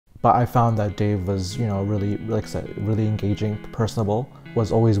But I found that Dave was, really, like I said, really engaging, personable,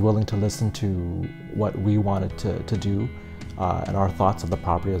 was always willing to listen to what we wanted to do and our thoughts of the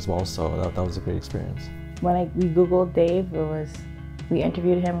property as well. So that was a great experience. When we Googled Dave, we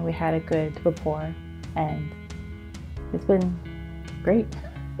interviewed him, we had a good rapport, and it's been great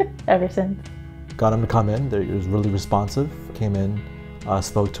ever since. Got him to come in. He was really responsive, came in,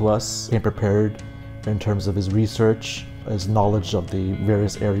 spoke to us, came prepared in terms of his research, his knowledge of the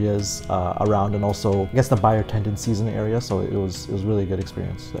various areas around, and also I guess the buyer tendencies in the area. So it was really a good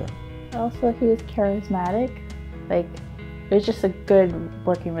experience there. Also, he was charismatic. It was just a good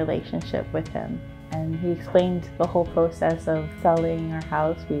working relationship with him. And he explained the whole process of selling our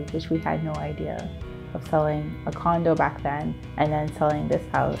house, which we had no idea, of selling a condo back then and then selling this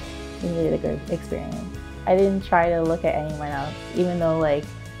house. We made it a good experience. I didn't try to look at anyone else, even though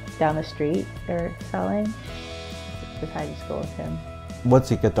down the street they're selling. Decided to go with him. Once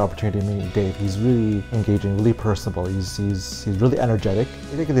you get the opportunity to meet Dave, he's really engaging, really personable. He's really energetic.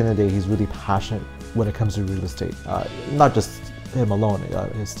 I think at the end of the day, he's really passionate when it comes to real estate. Not just him alone,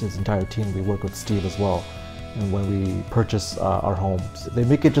 his entire team. We work with Steve as well. And when we purchase our homes, they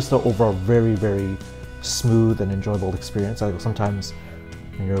make it just an overall very, very smooth and enjoyable experience. Sometimes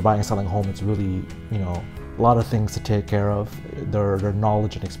when you're buying and selling a home, it's really, a lot of things to take care of. Their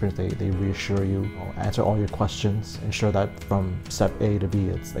knowledge and experience, they reassure you, answer all your questions, ensure that from step A to B,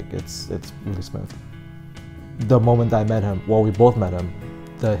 it's really smooth. The moment that I met him, we both met him,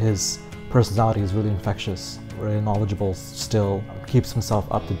 his personality is really infectious, really knowledgeable still, keeps himself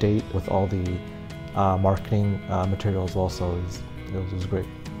up to date with all the marketing material as well, so it was great.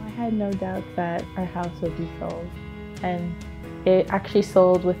 I had no doubt that our house would be sold, and it actually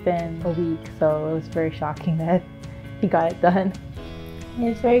sold within a week, so it was very shocking that he got it done. He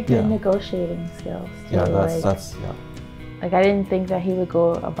has very good negotiating skills too. Yeah. I didn't think that he would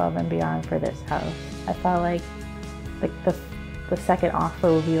go above and beyond for this house. I felt like the second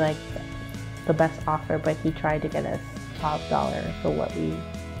offer would be the best offer, but he tried to get us top dollar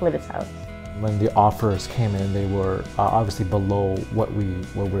for this house. When the offers came in, they were obviously below what we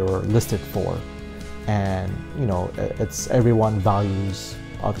were listed for. And it's everyone values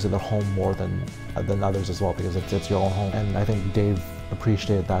obviously their home more than others as well, because it's your own home. And I think Dave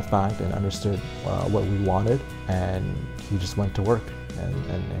appreciated that fact and understood what we wanted, and he just went to work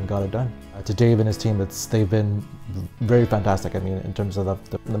and got it done. To Dave and his team, they've been very fantastic. I mean, in terms of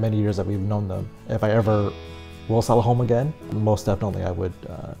the many years that we've known them. If I ever will sell a home again, most definitely I would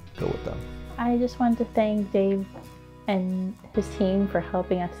go with them. I just want to thank Dave and his team for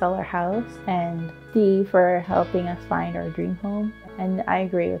helping us sell our house, and Steve for helping us find our dream home. And I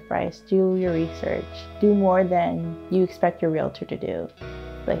agree with Bryce, do your research. Do more than you expect your realtor to do.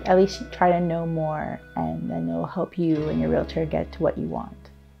 At least try to know more, and then it will help you and your realtor get to what you want.